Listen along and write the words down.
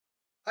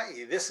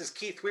Hi, this is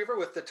Keith Weaver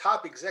with the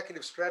Top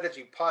Executive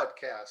Strategy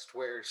Podcast,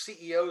 where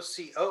CEOs,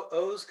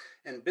 COOs,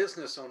 and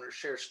business owners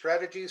share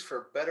strategies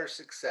for better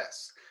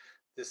success.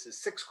 This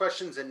is 6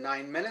 questions in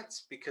 9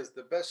 minutes because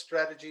the best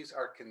strategies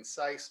are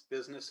concise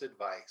business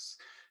advice.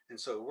 And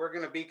so we're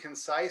going to be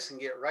concise and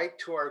get right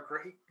to our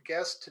great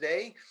guest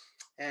today.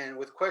 And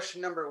with question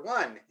number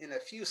one, in a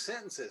few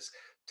sentences,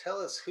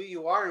 tell us who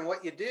you are and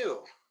what you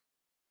do.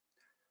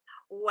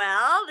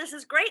 Well, this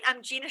is great.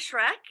 I'm Gina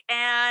Schreck,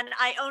 and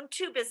I own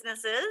two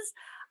businesses.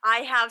 I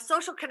have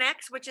Social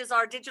KNX, which is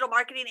our digital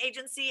marketing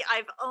agency.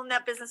 I've owned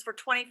that business for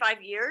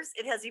 25 years.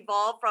 It has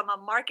evolved from a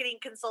marketing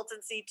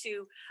consultancy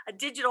to a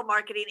digital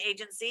marketing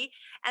agency.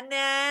 And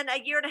then a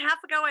year and a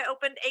half ago, I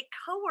opened a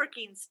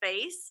co-working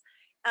space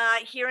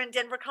here in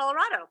Denver,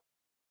 Colorado.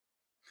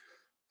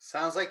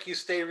 Sounds like you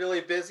stay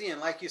really busy, and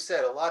like you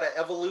said, a lot of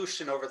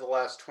evolution over the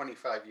last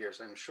 25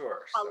 years, I'm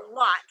sure. A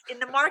lot. In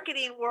the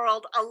marketing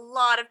world, a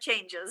lot of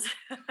changes.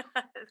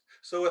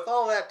 So with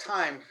all that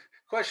time,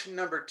 question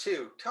number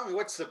two, tell me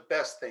what's the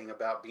best thing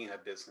about being a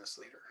business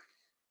leader?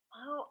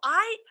 Oh,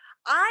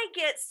 I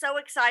get so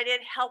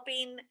excited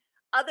helping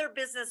other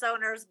business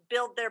owners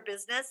build their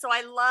business. So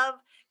I love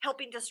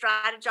helping to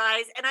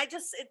strategize, and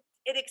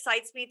it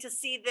excites me to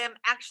see them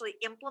actually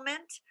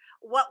implement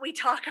what we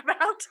talk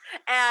about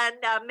and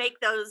make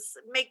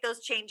those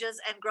changes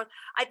and growth.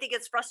 I think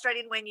it's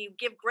frustrating when you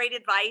give great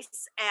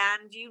advice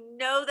and you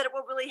know that it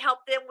will really help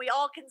them. We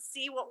all can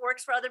see what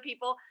works for other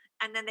people,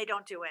 and then they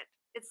don't do it.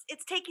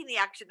 It's taking the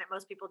action that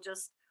most people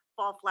just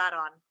fall flat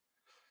on.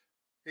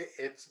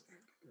 It's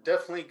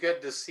definitely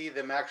good to see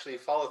them actually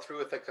follow through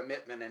with a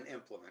commitment and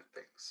implement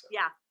things. So,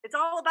 Yeah, it's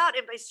all about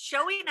it. It's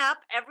showing up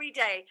every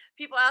day.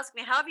 People ask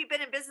me, "How have you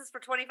been in business for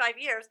 25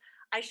 years?"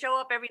 I show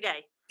up every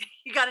day.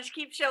 You got to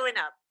keep showing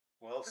up.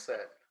 well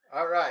said.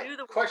 All right. Do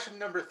the work. Question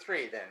number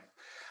three then.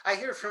 I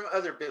hear from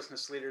other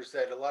business leaders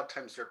that a lot of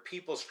times their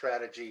people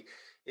strategy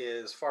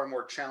is far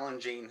more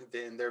challenging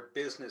than their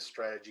business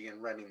strategy in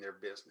running their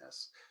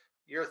business.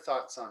 Your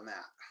thoughts on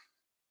that?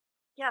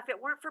 Yeah, if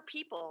it weren't for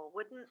people,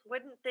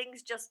 wouldn't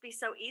things just be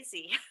so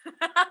easy?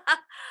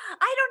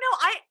 I don't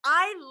know.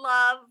 I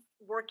love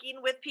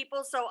working with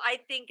people, so I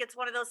think it's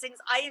one of those things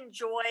I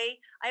enjoy.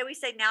 I always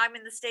say now I'm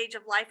in the stage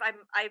of life.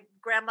 I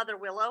grandmother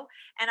Willow,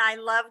 and I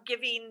love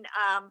giving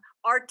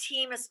our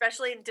team,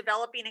 especially in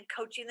developing and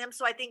coaching them.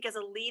 So I think as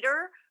a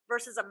leader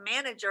versus a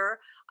manager,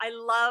 I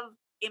love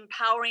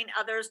empowering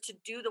others to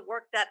do the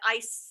work that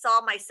I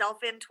saw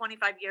myself in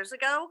 25 years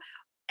ago,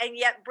 and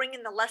yet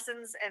bringing the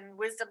lessons and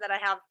wisdom that I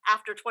have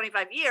after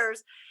 25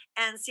 years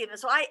and seeing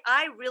this. So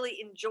I really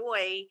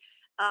enjoy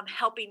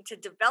helping to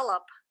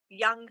develop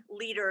young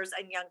leaders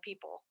and young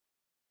people.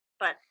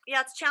 But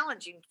yeah, it's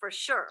challenging for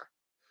sure.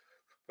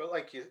 But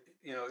like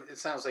it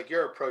sounds like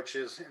your approach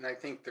is, and I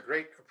think the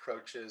great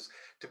approach is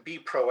to be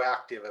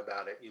proactive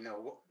about it.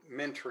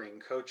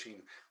 Mentoring,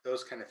 coaching,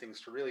 those kind of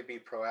things, to really be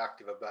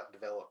proactive about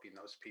developing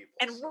those people.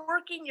 And So,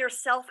 working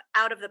yourself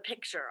out of the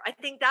picture. I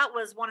think that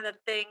was one of the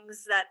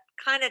things that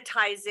kind of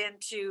ties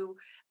into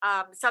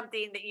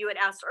something that you had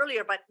asked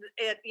earlier. But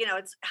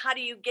it's how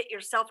do you get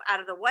yourself out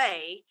of the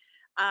way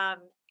um,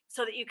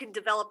 so that you can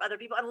develop other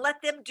people and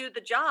let them do the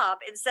job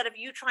instead of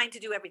you trying to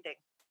do everything.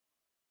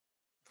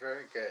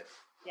 very good.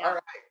 All Yeah.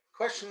 right.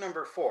 Question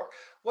number four.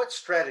 What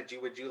strategy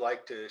would you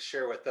like to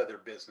share with other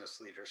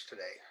business leaders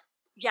today?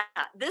 Yeah,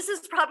 this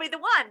is probably the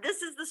one.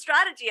 This is the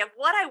strategy of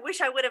what I wish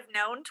I would have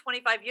known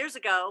 25 years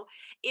ago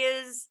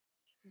is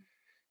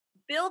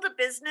build a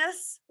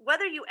business,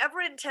 whether you ever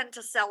intend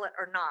to sell it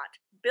or not,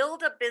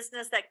 build a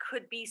business that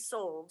could be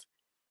sold.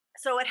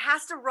 So it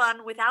has to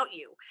run without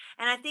you.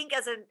 And I think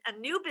as a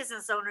new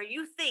business owner,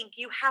 you think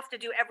you have to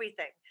do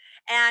everything.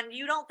 And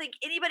you don't think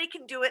anybody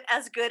can do it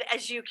as good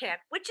as you can,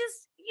 which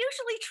is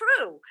usually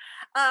true.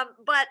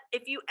 But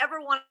if you ever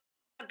want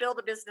to build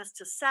a business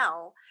to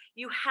sell,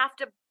 you have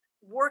to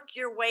work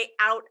your way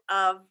out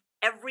of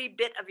every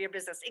bit of your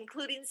business,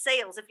 including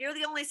sales. If you're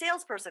the only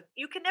salesperson,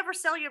 you can never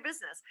sell your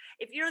business.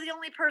 If you're the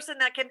only person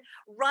that can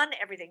run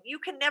everything, you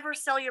can never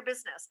sell your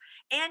business.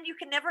 And you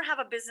can never have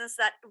a business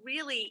that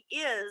really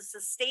is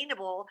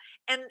sustainable.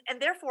 And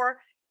therefore,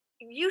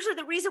 usually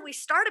the reason we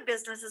start a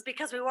business is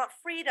because we want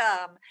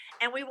freedom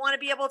and we want to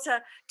be able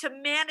to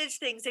manage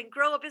things and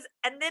grow a business,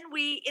 and then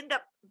we end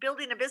up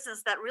building a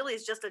business that really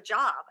is just a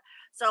job.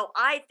 So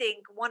I think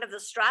one of the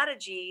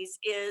strategies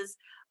is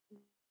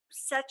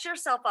set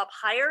yourself up,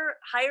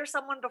 hire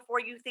someone before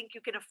you think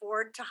you can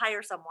afford to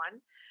hire someone,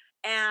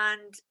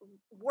 and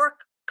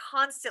work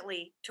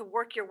constantly to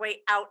work your way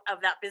out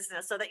of that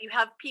business so that you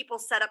have people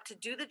set up to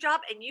do the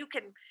job, and you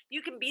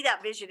can be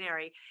that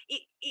visionary.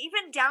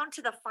 Even down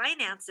to the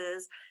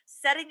finances,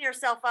 setting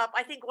yourself up.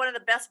 I think one of the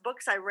best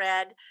books I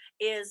read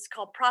is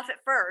called Profit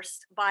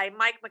First by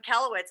Mike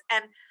McAllowitz,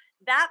 and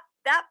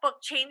that book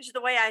changed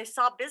the way I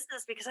saw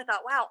business, because I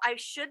thought, wow, I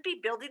should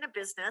be building a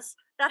business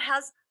that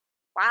has,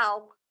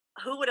 wow,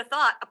 who would have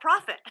thought, a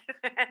profit.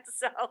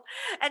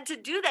 And to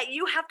do that,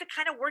 you have to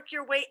kind of work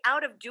your way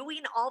out of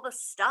doing all the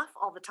stuff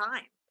all the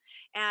time.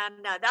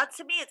 And that,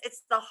 to me,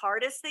 it's the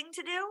hardest thing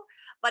to do.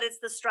 but it's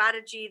the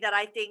strategy that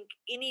I think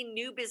any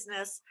new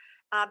business,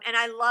 and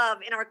I love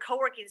in our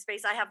co-working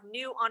space, I have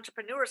new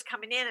entrepreneurs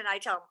coming in and I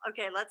tell them,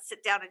 okay, let's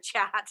sit down and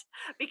chat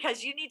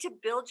because you need to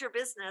build your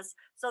business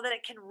so that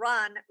it can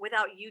run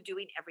without you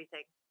doing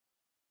everything.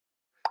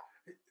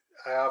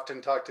 I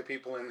often talk to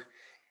people,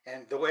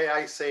 and the way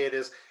I say it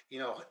is,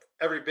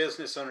 every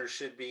business owner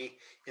should be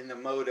in the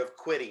mode of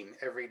quitting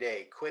every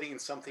day, quitting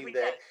something Every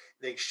that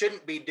day. they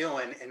shouldn't be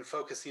doing and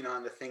focusing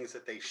on the things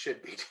that they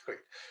should be doing.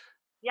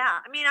 Yeah,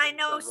 I mean, I It's a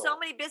know so role.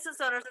 many business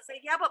owners that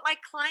say, "Yeah, but my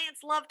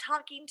clients love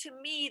talking to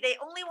me. They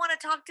only want to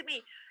talk to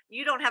me."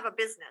 You don't have a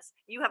business.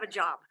 You have a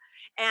job.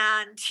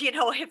 And,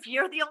 if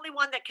you're the only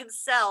one that can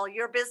sell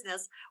your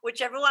business,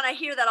 which everyone I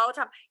hear that all the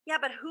time, yeah,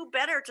 but who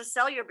better to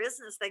sell your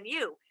business than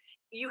you?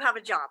 You have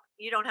a job.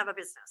 You don't have a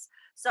business.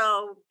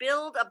 So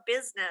build a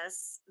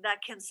business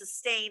that can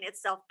sustain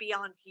itself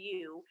beyond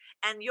you,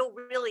 and you'll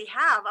really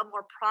have a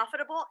more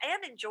profitable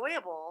and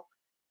enjoyable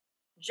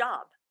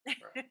job.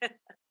 Right.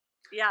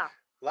 Yeah.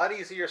 A lot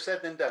easier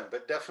said than done,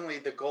 but definitely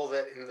the goal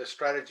that in the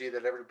strategy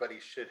that everybody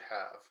should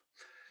have.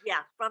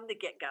 Yeah, from the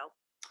get-go.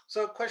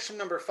 So, question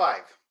number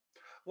 5.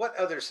 What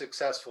other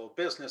successful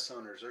business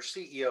owners or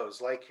CEOs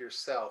like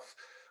yourself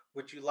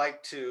would you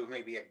like to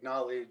maybe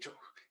acknowledge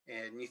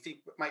and you think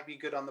might be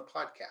good on the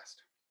podcast?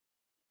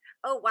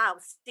 Oh wow.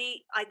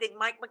 See, I think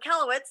Mike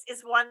McKelowitz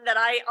is one that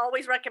I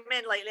always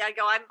recommend lately. I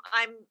go,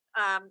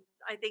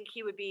 I think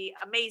he would be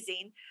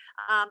amazing.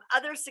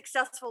 Other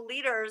successful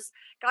leaders,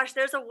 gosh,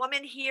 there's a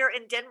woman here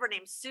in Denver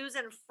named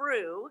Susan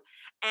Frew,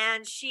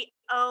 and she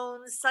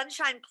owns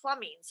Sunshine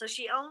Plumbing. So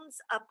she owns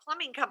a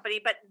plumbing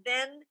company, but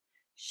then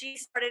she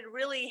started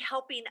really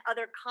helping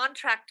other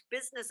contract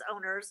business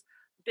owners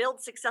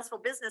build successful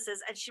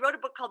businesses. And she wrote a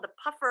book called The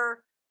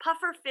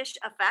Puffer Fish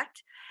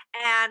Effect,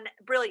 and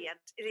brilliant.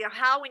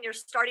 How when you're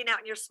starting out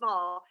and you're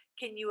small,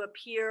 can you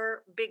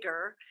appear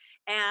bigger?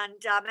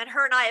 And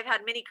her and I have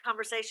had many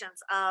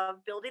conversations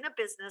of building a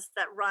business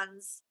that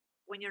runs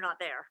when you're not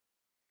there.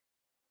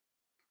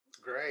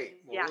 Great.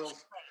 Well, Yeah, we'll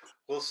she's great.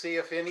 we'll see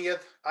if any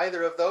of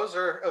either of those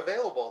are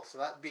available. So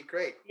that'd be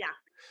great. Yeah.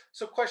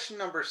 So, question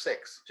number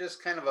 6,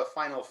 just kind of a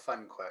final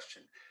fun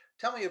question.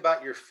 Tell me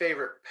about your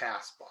favorite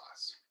past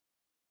boss.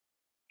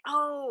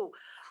 Oh,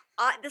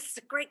 this is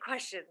a great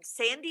question.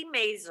 Sandy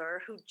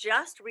Mazer, who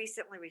just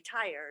recently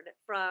retired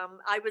from,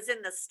 I was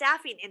in the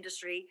staffing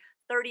industry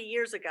 30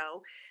 years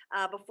ago,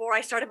 before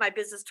I started my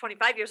business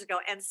 25 years ago.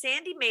 And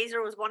Sandy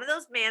Mazer was one of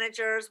those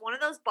managers, one of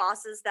those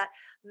bosses that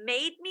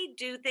made me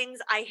do things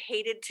I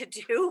hated to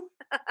do.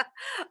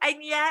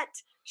 And yet,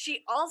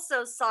 she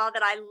also saw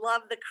that I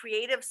love the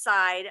creative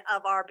side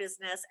of our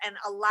business and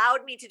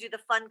allowed me to do the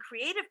fun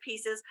creative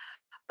pieces,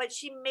 but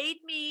she made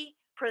me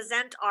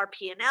present our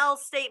P&L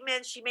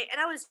statement.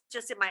 And I was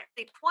just in my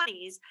early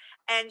 20s,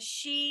 and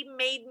she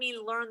made me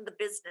learn the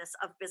business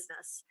of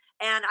business.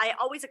 And I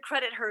always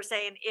accredit her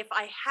saying, if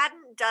I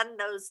hadn't done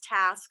those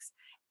tasks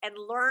and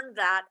learned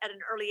that at an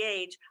early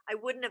age, I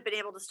wouldn't have been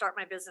able to start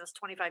my business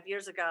 25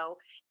 years ago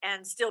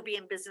and still be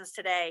in business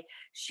today.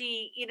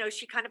 She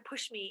kind of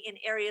pushed me in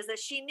areas that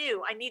she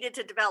knew I needed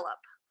to develop.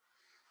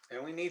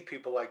 And we need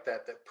people like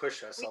that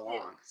push us We do.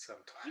 along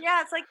sometimes.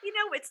 Yeah, it's like,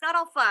 it's not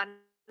all fun,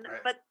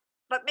 Right.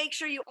 but make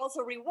sure you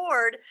also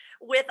reward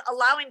with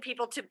allowing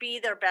people to be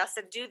their best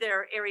and do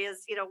their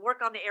areas,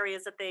 work on the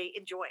areas that they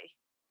enjoy.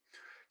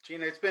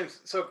 Gina, it's been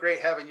so great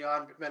having you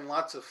on. It's been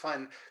lots of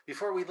fun.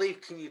 Before we leave,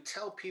 can you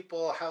tell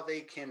people how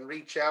they can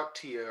reach out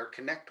to you or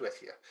connect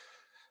with you?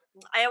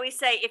 I always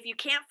say, if you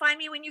can't find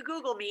me when you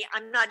Google me,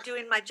 I'm not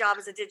doing my job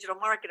as a digital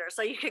marketer.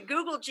 So you can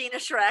Google Gina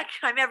Schreck.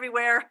 I'm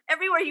everywhere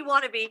you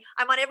want to be.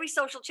 I'm on every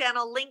social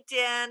channel: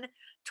 LinkedIn,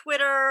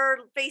 Twitter,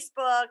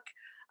 Facebook,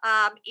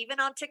 even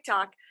on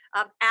TikTok,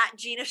 at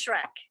Gina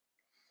Schreck.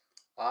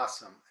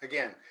 Awesome.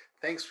 Again,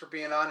 thanks for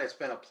being on. It's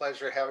been a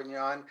pleasure having you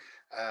on.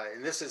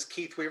 And this is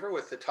Keith Weaver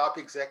with the Top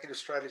Executive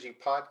Strategy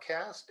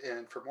Podcast.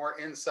 And for more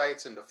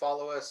insights and to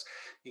follow us,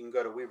 you can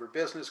go to Weaver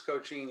Business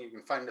Coaching. You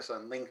can find us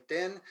on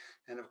LinkedIn.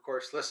 And of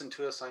course, listen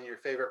to us on your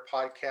favorite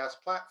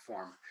podcast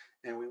platform.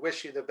 And we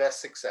wish you the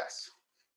best success.